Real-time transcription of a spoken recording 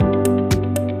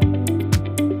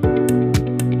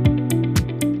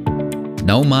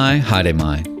No mai, haere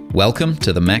mai. Welcome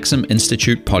to the Maxim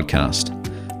Institute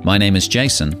podcast. My name is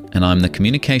Jason, and I'm the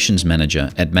Communications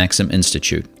Manager at Maxim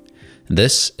Institute.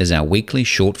 This is our weekly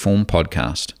short-form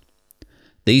podcast.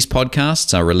 These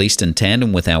podcasts are released in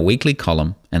tandem with our weekly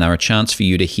column and are a chance for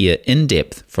you to hear in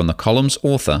depth from the column's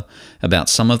author about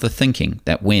some of the thinking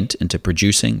that went into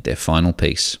producing their final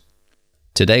piece.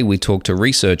 Today we talk to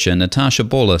researcher Natasha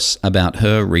Baulis about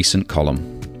her recent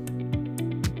column.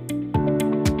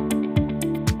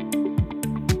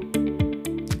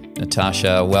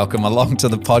 Natasha, welcome along to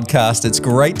the podcast. It's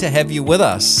great to have you with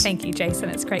us. Thank you, Jason.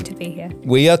 It's great to be here.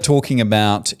 We are talking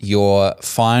about your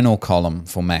final column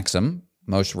for Maxim,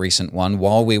 most recent one,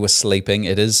 While We Were Sleeping.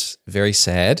 It is very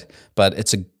sad, but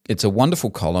it's a wonderful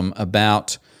column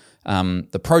about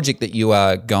the project that you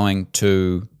are going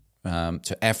to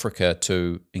Africa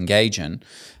to engage in.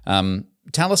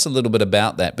 Tell us a little bit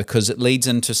about that, because it leads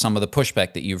into some of the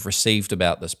pushback that you've received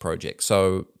about this project.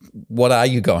 So what are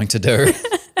you going to do?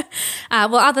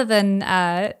 Well, other than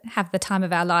have the time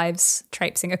of our lives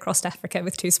traipsing across Africa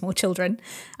with two small children,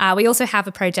 we also have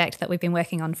a project that we've been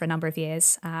working on for a number of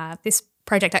years. This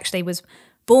project actually was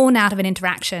born out of an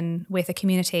interaction with a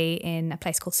community in a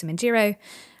place called Simanjiro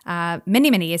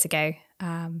many, many years ago,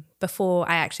 before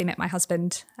I actually met my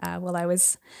husband while I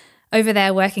was over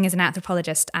there working as an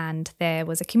anthropologist. And there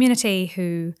was a community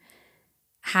who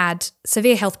had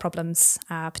severe health problems,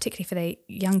 particularly for the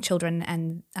young children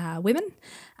and women.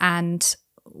 And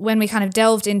when we kind of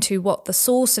delved into what the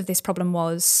source of this problem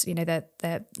was, you know,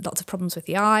 the lots of problems with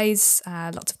the eyes,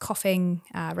 lots of coughing,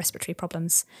 respiratory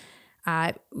problems,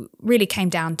 really came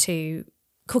down to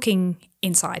cooking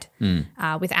inside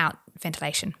without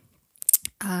ventilation.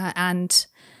 And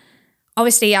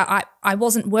obviously I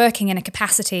wasn't working in a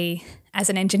capacity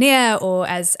as an engineer or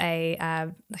as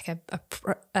a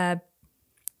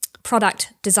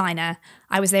product designer.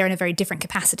 I was there in a very different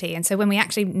capacity. And so when we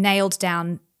actually nailed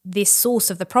down this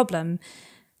source of the problem,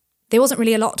 there wasn't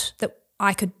really a lot that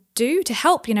I could do to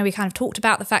help. You know, we kind of talked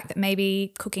about the fact that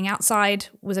maybe cooking outside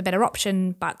was a better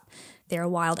option, but there are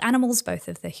wild animals, both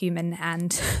of the human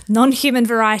and non-human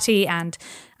variety. And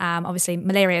obviously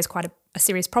malaria is quite a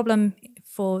serious problem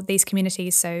for these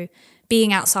communities. So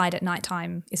being outside at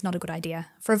nighttime is not a good idea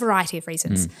for a variety of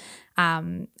reasons.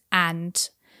 And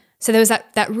so there was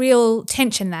that real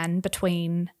tension then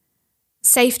between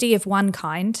safety of one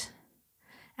kind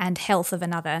and health of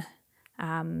another,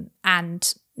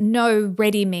 and no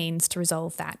ready means to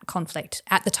resolve that conflict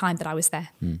at the time that I was there.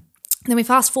 And then we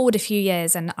fast forward a few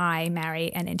years and I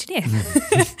marry an engineer.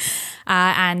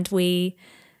 And we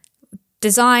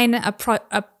design a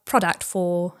product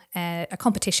for a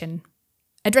competition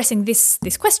addressing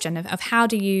this question of how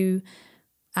do you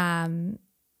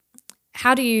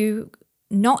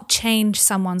not change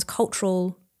someone's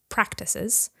cultural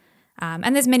practices.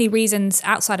 And there's many reasons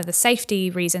outside of the safety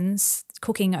reasons.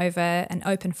 Cooking over an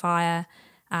open fire,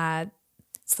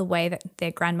 it's the way that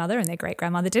their grandmother and their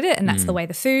great-grandmother did it, and that's the way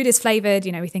the food is flavored.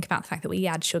 You know, we think about the fact that we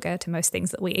add sugar to most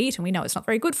things that we eat, and we know it's not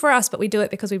very good for us, but we do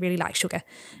it because we really like sugar.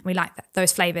 And we like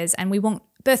those flavors, and we want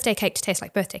birthday cake to taste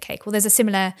like birthday cake. Well, there's a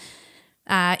similar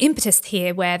impetus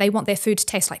here where they want their food to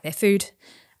taste like their food,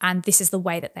 and this is the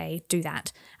way that they do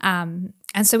that.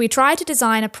 And so we try to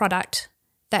design a product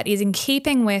that is in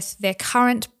keeping with their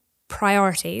current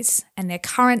priorities and their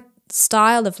current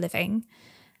style of living,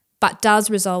 but does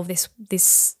resolve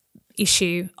this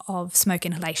issue of smoke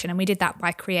inhalation. And we did that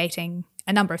by creating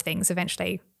a number of things,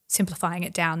 eventually simplifying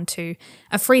it down to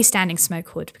a freestanding smoke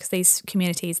hood, because these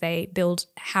communities, they build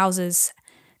houses,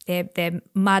 they're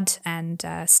mud and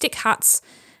stick huts.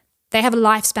 They have a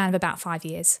lifespan of about 5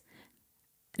 years.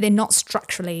 They're not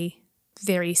structurally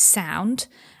very sound.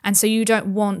 And so you don't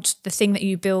want the thing that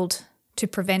you build to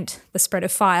prevent the spread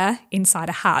of fire inside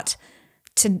a hut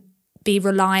to be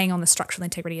relying on the structural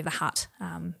integrity of the hut,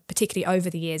 particularly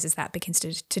over the years as that begins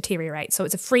to deteriorate. So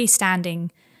it's a freestanding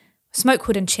smoke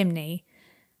hood and chimney,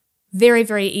 very,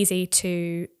 very easy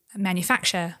to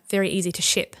manufacture, very easy to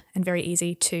ship, and very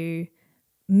easy to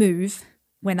move.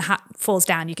 When the hut falls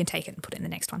down, you can take it and put it in the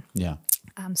next one. Yeah.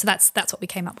 So that's what we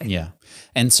came up with. Yeah.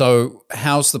 And so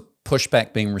how's the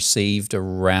pushback being received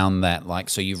around that?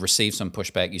 Like, so you've received some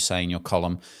pushback, you say in your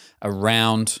column,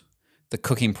 around the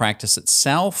cooking practice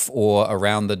itself, or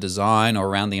around the design, or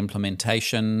around the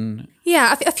implementation?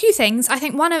 Yeah, a few things. I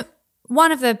think one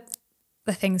of the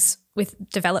things with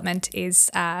development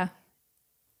is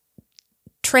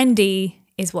trendy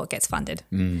is what gets funded.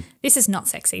 This is not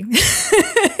sexy.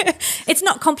 It's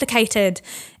not complicated.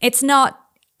 It's not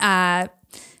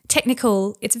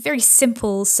technical. It's a very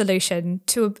simple solution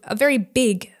to a very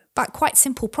big but quite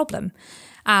simple problem.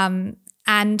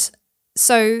 And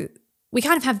so we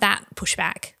kind of have that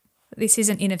pushback. This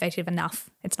isn't innovative enough.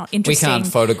 It's not interesting. We can't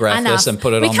photograph enough. this and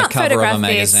put it on the cover of a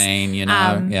magazine, you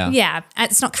know. Yeah,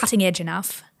 it's not cutting edge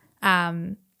enough.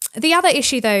 The other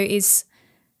issue, though, is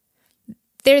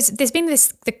there's been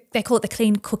this, they call it the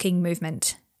clean cooking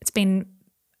movement. It's been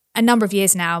a number of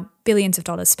years now, billions of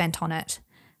dollars spent on it.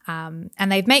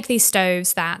 And they make these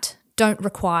stoves that don't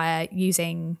require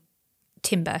using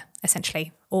timber,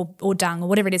 essentially, or dung or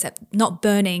whatever it is, not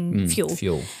burning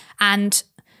fuel. And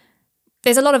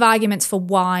there's a lot of arguments for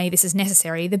why this is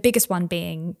necessary, the biggest one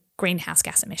being greenhouse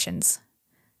gas emissions.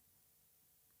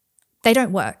 They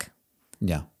don't work.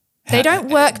 Yeah. They don't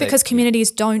work because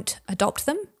communities don't adopt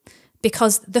them,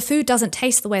 because the food doesn't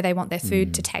taste the way they want their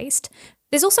food to taste.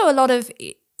 There's also a lot of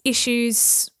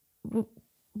issues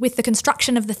with the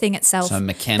construction of the thing itself. So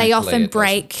mechanically, they often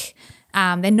break.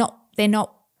 They're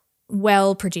not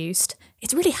well produced.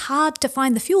 It's really hard to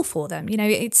find the fuel for them. You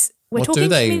know, what do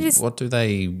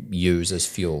they use as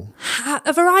fuel?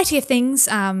 A variety of things.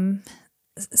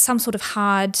 Some sort of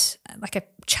hard, like a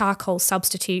charcoal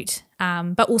substitute,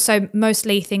 but also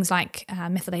mostly things like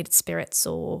methylated spirits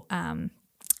or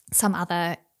some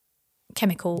other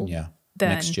chemical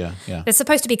burn. Mixture. Yeah, they're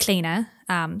supposed to be cleaner.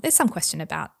 There's some question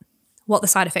about what the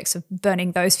side effects of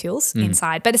burning those fuels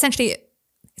inside, but essentially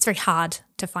it's very hard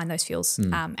to find those fuels,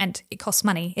 and it costs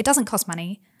money. It doesn't cost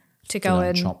money to go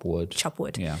and chop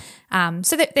wood. Yeah.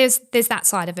 So there's that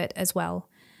side of it as well.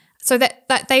 So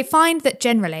that they find that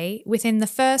generally within the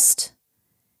first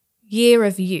year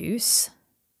of use,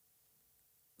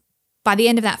 by the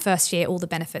end of that first year, all the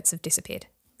benefits have disappeared.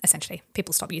 Essentially,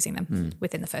 people stop using them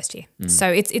within the first year. So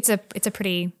it's a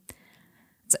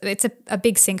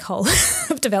big sinkhole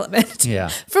of development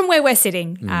from where we're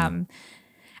sitting.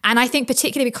 And I think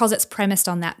particularly because it's premised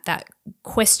on that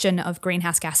question of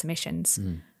greenhouse gas emissions,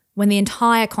 when the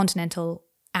entire continental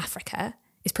Africa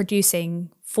is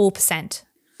producing 4%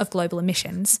 of global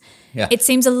emissions, it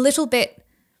seems a little bit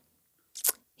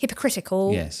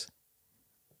hypocritical. Yes.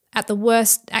 At the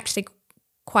worst, actually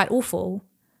quite awful,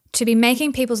 to be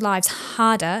making people's lives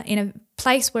harder in a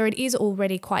place where it is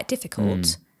already quite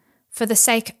difficult for the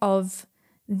sake of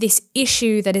this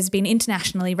issue that has been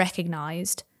internationally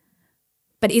recognised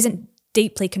but isn't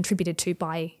deeply contributed to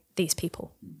by these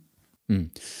people.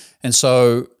 And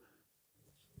so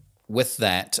with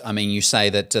that, I mean, you say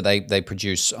that they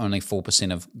produce only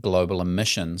 4% of global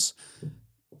emissions,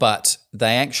 but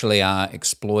they actually are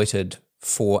exploited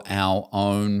for our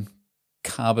own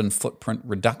carbon footprint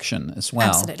reduction as well.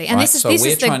 Absolutely. And right? this is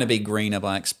we're trying to be greener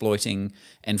by exploiting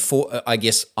and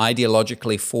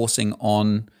ideologically forcing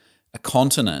on a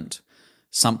continent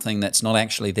something that's not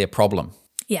actually their problem.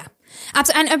 Yeah.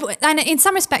 Absolutely. And in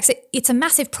some respects, it's a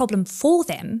massive problem for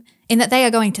them in that they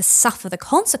are going to suffer the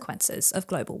consequences of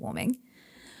global warming,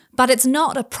 but it's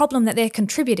not a problem that they're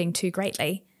contributing to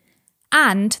greatly.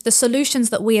 And the solutions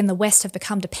that we in the West have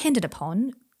become dependent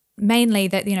upon, mainly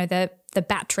the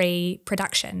battery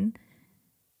production,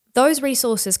 those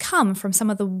resources come from some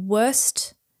of the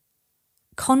worst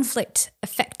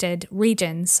conflict-affected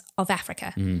regions of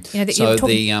Africa.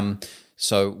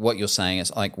 So what you're saying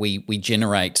is like we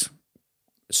generate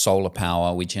solar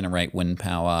power, we generate wind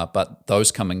power, but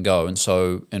those come and go. And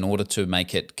so in order to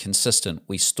make it consistent,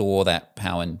 we store that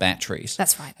power in batteries.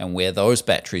 That's right. And where those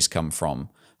batteries come from,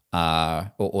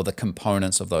 or the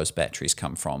components of those batteries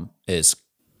come from, is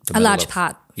a large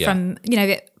part from,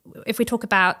 if we talk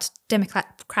about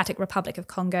Democratic Republic of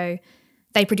Congo,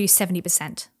 they produce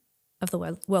 70% of the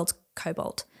world's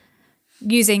cobalt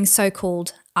using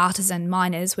so-called artisan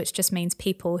miners, which just means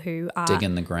people who are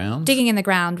digging in the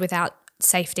ground without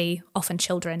safety, often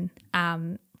children.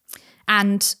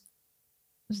 And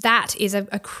that is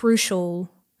a crucial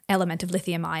element of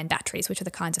lithium-ion batteries, which are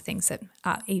the kinds of things that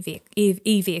are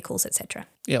e-vehicles, etc.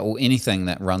 Yeah, or anything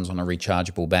that runs on a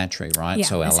rechargeable battery, right? Yeah,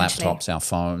 so our laptops, our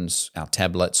phones, our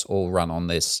tablets all run on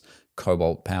this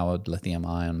cobalt-powered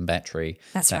lithium-ion battery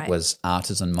that was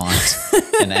artisan mined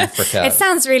in Africa. It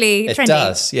sounds really trendy. It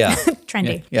does, yeah.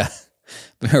 Trendy. Yeah.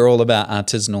 We're all about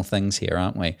artisanal things here,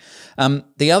 aren't we?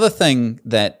 The other thing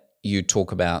that you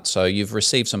talk about, so you've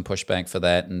received some pushback for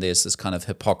that, and there's this kind of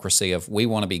hypocrisy of we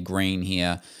want to be green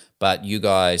here, but you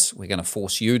guys, we're going to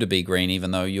force you to be green even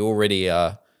though you already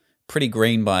are pretty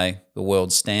green by the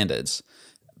world's standards.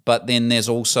 But then there's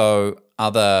also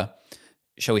other,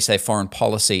 shall we say, foreign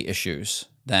policy issues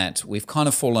that we've kind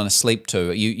of fallen asleep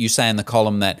to. You say in the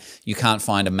column that you can't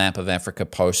find a map of Africa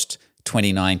post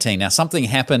 2019. Now, something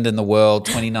happened in the world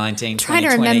 2019, trying 2020.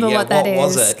 To remember what that is.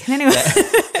 Was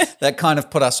it? That kind of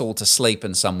put us all to sleep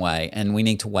in some way, and we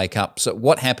need to wake up. So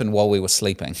what happened while we were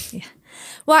sleeping? Yeah.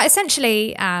 Well,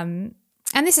 essentially, and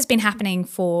this has been happening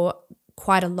for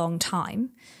quite a long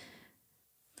time.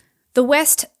 The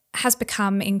West has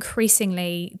become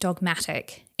increasingly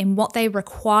dogmatic in what they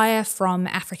require from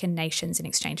African nations in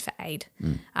exchange for aid.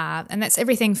 And that's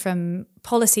everything from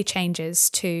policy changes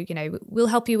to, we'll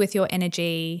help you with your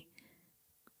energy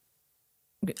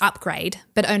upgrade,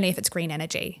 but only if it's green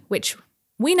energy, which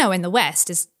we know in the West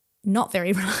is not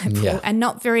very reliable and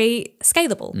not very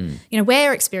scalable.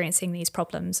 We're experiencing these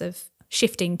problems of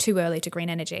shifting too early to green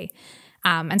energy.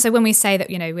 And so when we say that,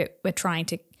 we're trying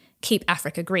to keep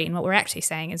Africa green, what we're actually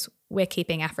saying is we're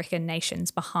keeping African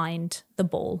nations behind the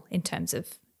ball in terms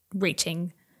of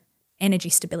reaching energy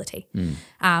stability.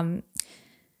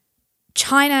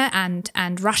 China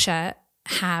and Russia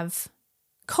have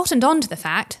cottoned on to the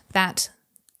fact that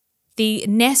the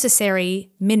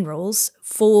necessary minerals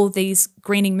for these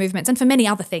greening movements and for many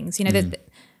other things, that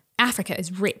Africa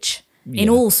is rich in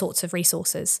all sorts of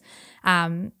resources.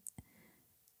 They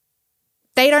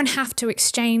don't have to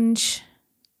exchange...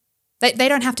 They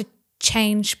don't have to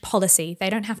change policy.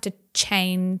 They don't have to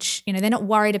change, they're not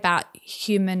worried about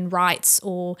human rights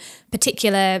or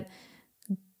particular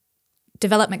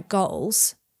development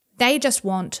goals. They just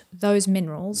want those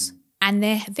minerals, and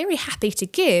they're very happy to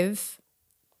give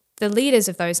the leaders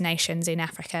of those nations in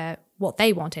Africa what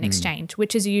they want in exchange,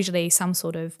 which is usually some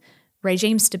sort of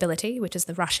regime stability, which is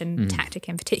the Russian tactic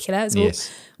in particular.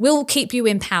 We'll keep you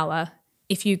in power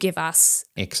if you give us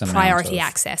priority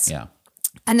access. Yeah.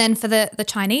 And then for the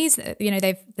Chinese,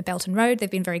 they've the Belt and Road, they've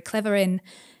been very clever in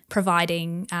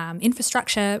providing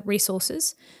infrastructure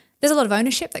resources. There's a lot of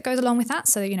ownership that goes along with that.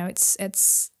 So,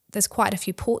 there's quite a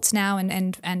few ports now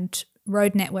and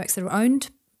road networks that are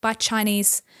owned by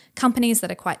Chinese companies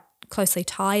that are quite closely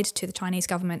tied to the Chinese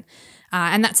government.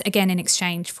 And that's, again, in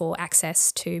exchange for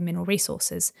access to mineral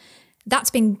resources. That's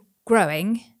been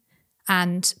growing,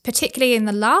 and particularly in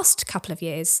the last couple of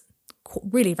years,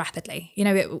 really rapidly.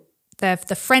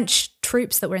 The French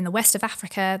troops that were in the west of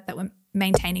Africa that were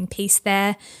maintaining peace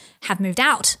there have moved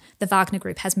out. The Wagner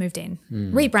Group has moved in,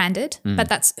 rebranded, but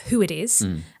that's who it is.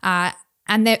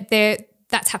 And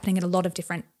that's happening in a lot of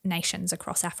different nations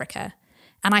across Africa.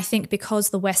 And I think because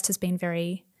the West has been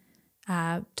very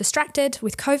distracted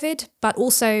with COVID, but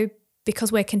also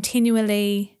because we're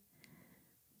continually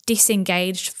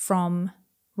disengaged from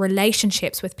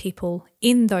relationships with people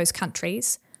in those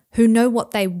countries who know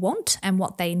what they want and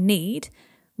what they need,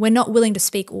 we're not willing to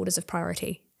speak orders of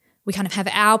priority. We kind of have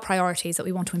our priorities that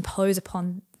we want to impose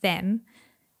upon them,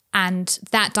 and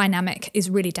that dynamic is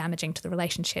really damaging to the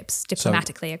relationships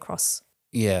diplomatically across.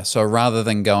 Yeah, so rather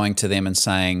than going to them and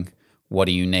saying, what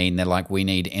do you need? And they're like, we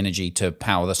need energy to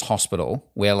power this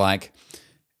hospital. We're like,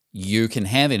 you can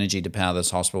have energy to power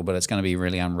this hospital, but it's going to be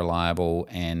really unreliable,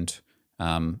 and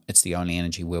it's the only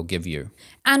energy we'll give you.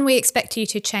 And we expect you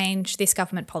to change this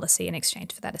government policy in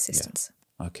exchange for that assistance.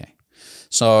 Yeah. Okay.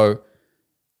 So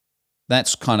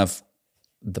that's kind of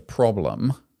the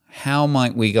problem. How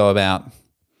might we go about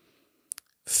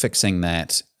fixing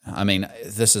that? I mean,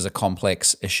 this is a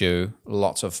complex issue,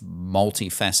 lots of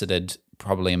multifaceted,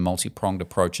 probably a multi-pronged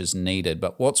approaches needed.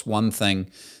 But what's one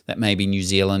thing that maybe New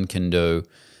Zealand can do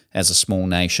as a small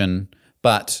nation,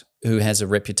 but who has a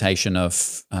reputation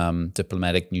of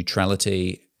diplomatic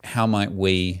neutrality? How might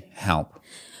we help?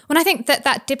 Well, I think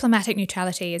that diplomatic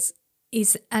neutrality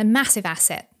is a massive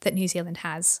asset that New Zealand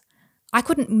has. I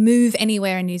couldn't move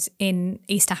anywhere in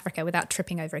East Africa without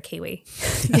tripping over a Kiwi.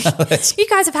 You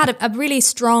guys have had a really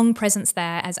strong presence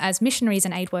there as missionaries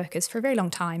and aid workers for a very long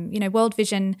time. World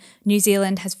Vision New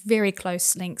Zealand has very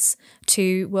close links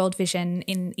to World Vision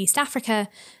in East Africa,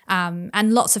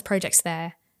 and lots of projects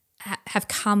there have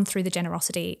come through the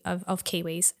generosity of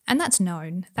Kiwis, and that's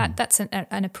known. That's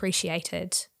an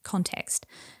appreciated context.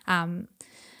 And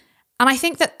I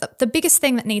think that the biggest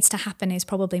thing that needs to happen is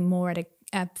probably more at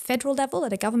a federal level,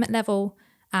 at a government level,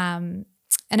 an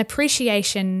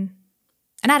appreciation,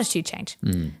 an attitude change.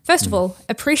 First of all,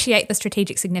 appreciate the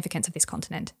strategic significance of this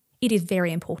continent. It is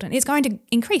very important. It's going to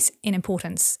increase in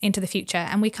importance into the future,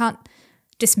 and we can't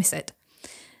dismiss it.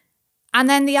 And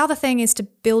then the other thing is to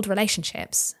build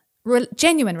relationships,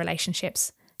 genuine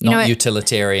relationships. Not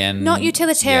utilitarian. Not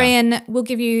utilitarian, we'll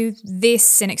give you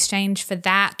this in exchange for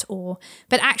that,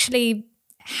 but actually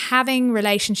having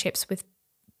relationships with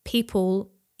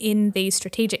people in these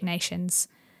strategic nations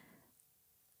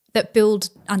that build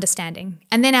understanding.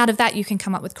 And then out of that, you can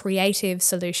come up with creative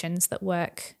solutions that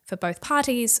work for both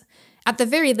parties. At the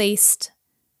very least,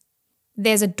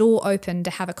 there's a door open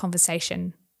to have a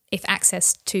conversation. If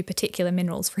access to particular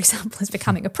minerals, for example, is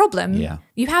becoming a problem,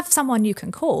 you have someone you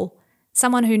can call,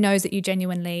 someone who knows that you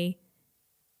genuinely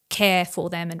care for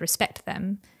them and respect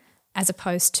them, as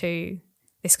opposed to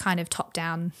this kind of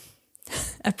top-down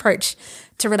approach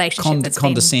to relationship.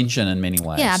 Condescension in many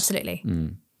ways. Yeah, absolutely.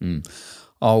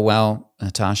 Oh, well,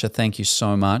 Natasha, thank you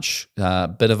so much.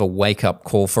 Bit of a wake-up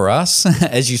call for us,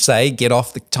 as you say,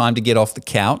 time to get off the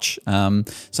couch.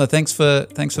 So thanks for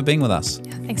being with us.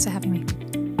 Yeah, thanks for having me.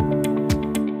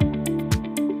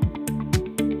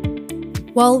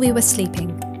 While we were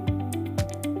sleeping,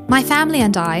 my family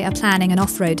and I are planning an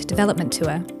off-road development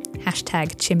tour,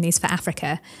 #Chimneys for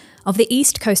Africa, of the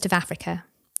east coast of Africa.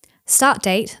 Start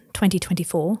date,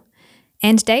 2024.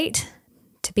 End date,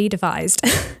 to be devised.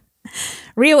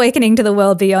 Reawakening to the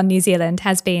world beyond New Zealand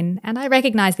has been, and I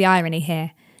recognise the irony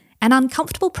here, an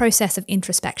uncomfortable process of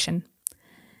introspection.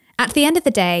 At the end of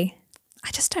the day,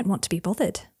 I just don't want to be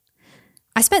bothered.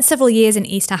 I spent several years in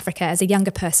East Africa as a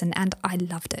younger person and I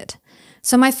loved it.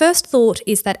 So my first thought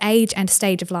is that age and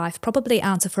stage of life probably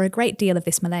answer for a great deal of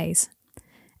this malaise.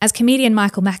 As comedian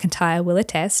Michael McIntyre will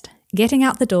attest, getting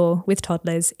out the door with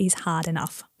toddlers is hard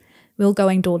enough. Will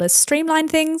going daughters streamline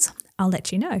things? I'll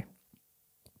let you know.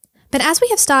 But as we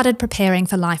have started preparing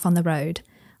for life on the road,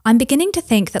 I'm beginning to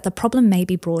think that the problem may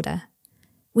be broader.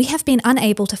 We have been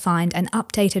unable to find an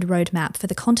updated roadmap for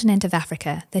the continent of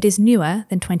Africa that is newer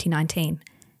than 2019,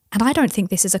 and I don't think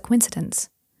this is a coincidence.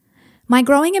 My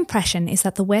growing impression is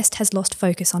that the West has lost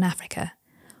focus on Africa,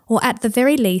 or at the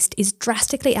very least is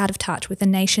drastically out of touch with the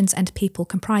nations and people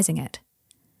comprising it.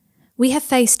 We have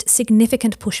faced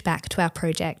significant pushback to our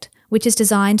project, which is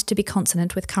designed to be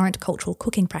consonant with current cultural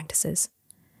cooking practices.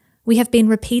 We have been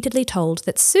repeatedly told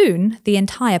that soon the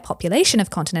entire population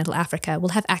of continental Africa will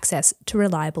have access to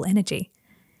reliable energy,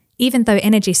 even though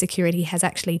energy security has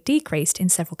actually decreased in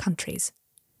several countries.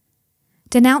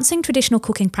 Denouncing traditional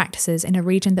cooking practices in a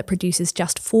region that produces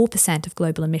just 4% of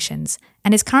global emissions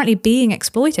and is currently being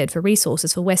exploited for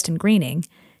resources for Western greening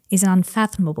is an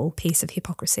unfathomable piece of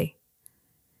hypocrisy.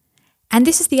 And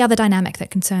this is the other dynamic that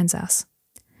concerns us.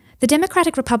 The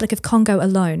Democratic Republic of Congo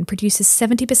alone produces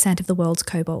 70% of the world's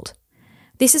cobalt.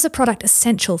 This is a product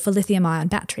essential for lithium-ion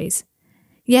batteries.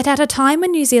 Yet at a time when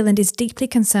New Zealand is deeply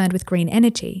concerned with green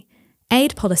energy,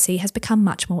 aid policy has become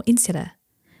much more insular.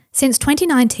 Since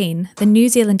 2019, the New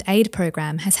Zealand aid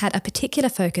program has had a particular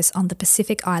focus on the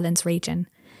Pacific Islands region,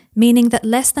 meaning that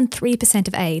less than 3%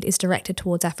 of aid is directed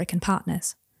towards African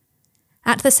partners.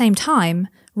 At the same time,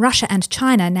 Russia and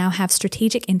China now have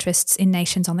strategic interests in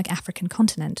nations on the African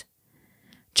continent.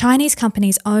 Chinese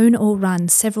companies own or run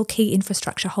several key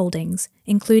infrastructure holdings,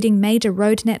 including major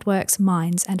road networks,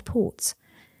 mines, and ports.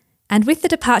 And with the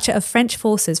departure of French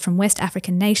forces from West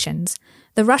African nations,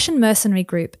 the Russian mercenary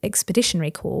group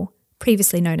Expeditionary Corps,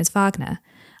 previously known as Wagner,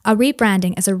 are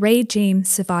rebranding as a regime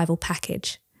survival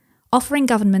package, offering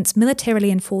governments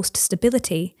militarily enforced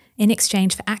stability in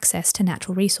exchange for access to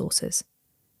natural resources.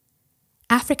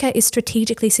 Africa is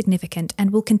strategically significant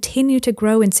and will continue to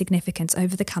grow in significance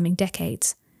over the coming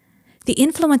decades. The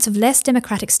influence of less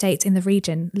democratic states in the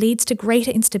region leads to greater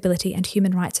instability and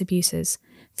human rights abuses,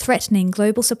 threatening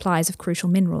global supplies of crucial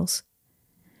minerals.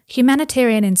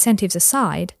 Humanitarian incentives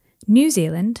aside, New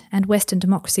Zealand, and Western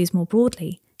democracies more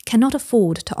broadly, cannot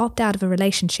afford to opt out of a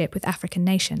relationship with African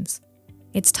nations.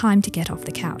 It's time to get off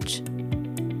the couch.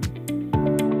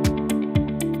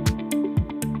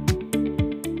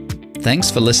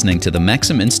 Thanks for listening to the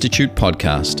Maxim Institute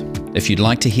podcast. If you'd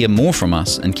like to hear more from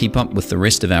us and keep up with the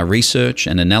rest of our research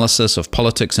and analysis of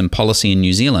politics and policy in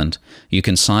New Zealand, you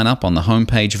can sign up on the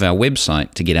homepage of our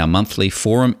website to get our monthly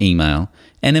forum email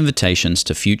and invitations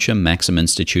to future Maxim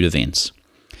Institute events.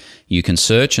 You can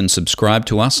search and subscribe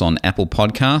to us on Apple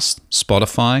Podcasts,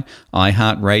 Spotify,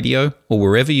 iHeartRadio, or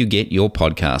wherever you get your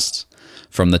podcasts.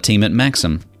 From the team at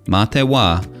Maxim, mā te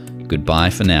wā, goodbye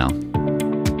for now.